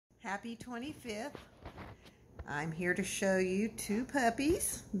Happy 25th. I'm here to show you two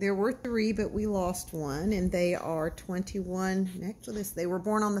puppies. There were three, but we lost one, and they are 21. Actually, they were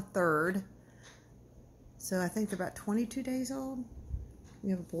born on the 3rd. So I think they're about 22 days old. We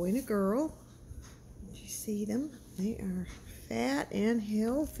have a boy and a girl. Did you see them? They are fat and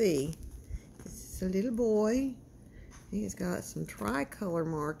healthy. This is a little boy. He's got some tricolor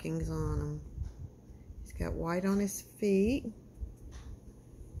markings on him. He's got white on his feet,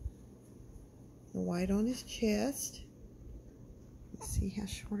 white on his chest. Let's see how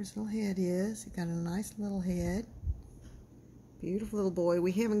short his little head is. He's got a nice little head. Beautiful little boy.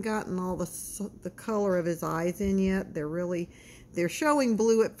 We haven't gotten all the color of his eyes in yet. They're showing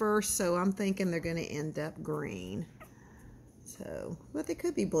blue at first, so I'm thinking they're going to end up green. So, well, they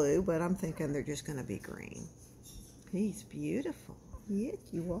could be blue, but I'm thinking they're just going to be green. He's beautiful. Yes,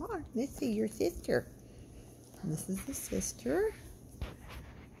 you are. Let's see your sister. And this is the sister.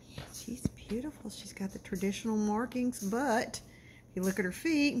 Yeah, she's beautiful. She's got the traditional markings, but if you look at her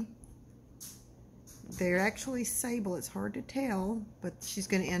feet, they're actually sable. It's hard to tell, but she's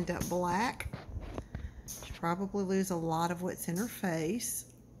going to end up black. She'll probably lose a lot of what's in her face,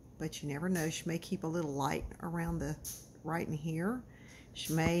 but you never know. She may keep a little light around the right in here.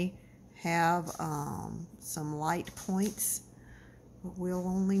 She may have some light points, but we'll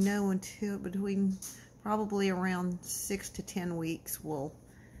only know until between probably around 6 to 10 weeks we'll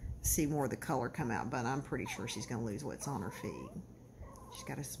see more of the color come out, but I'm pretty sure she's going to lose what's on her feet. She's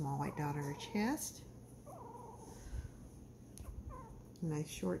got a small white dot on her chest. Nice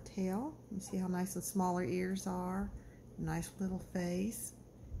short tail. You see how nice and small her ears are. Nice little face.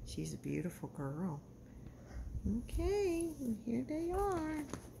 She's a beautiful girl. Okay, and here they are.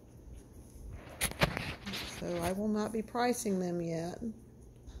 So I will not be pricing them yet.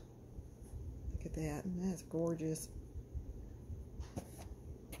 Look at that. That's gorgeous.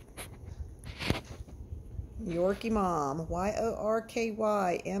 Yorkymom.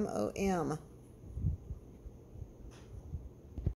 Yorkymom.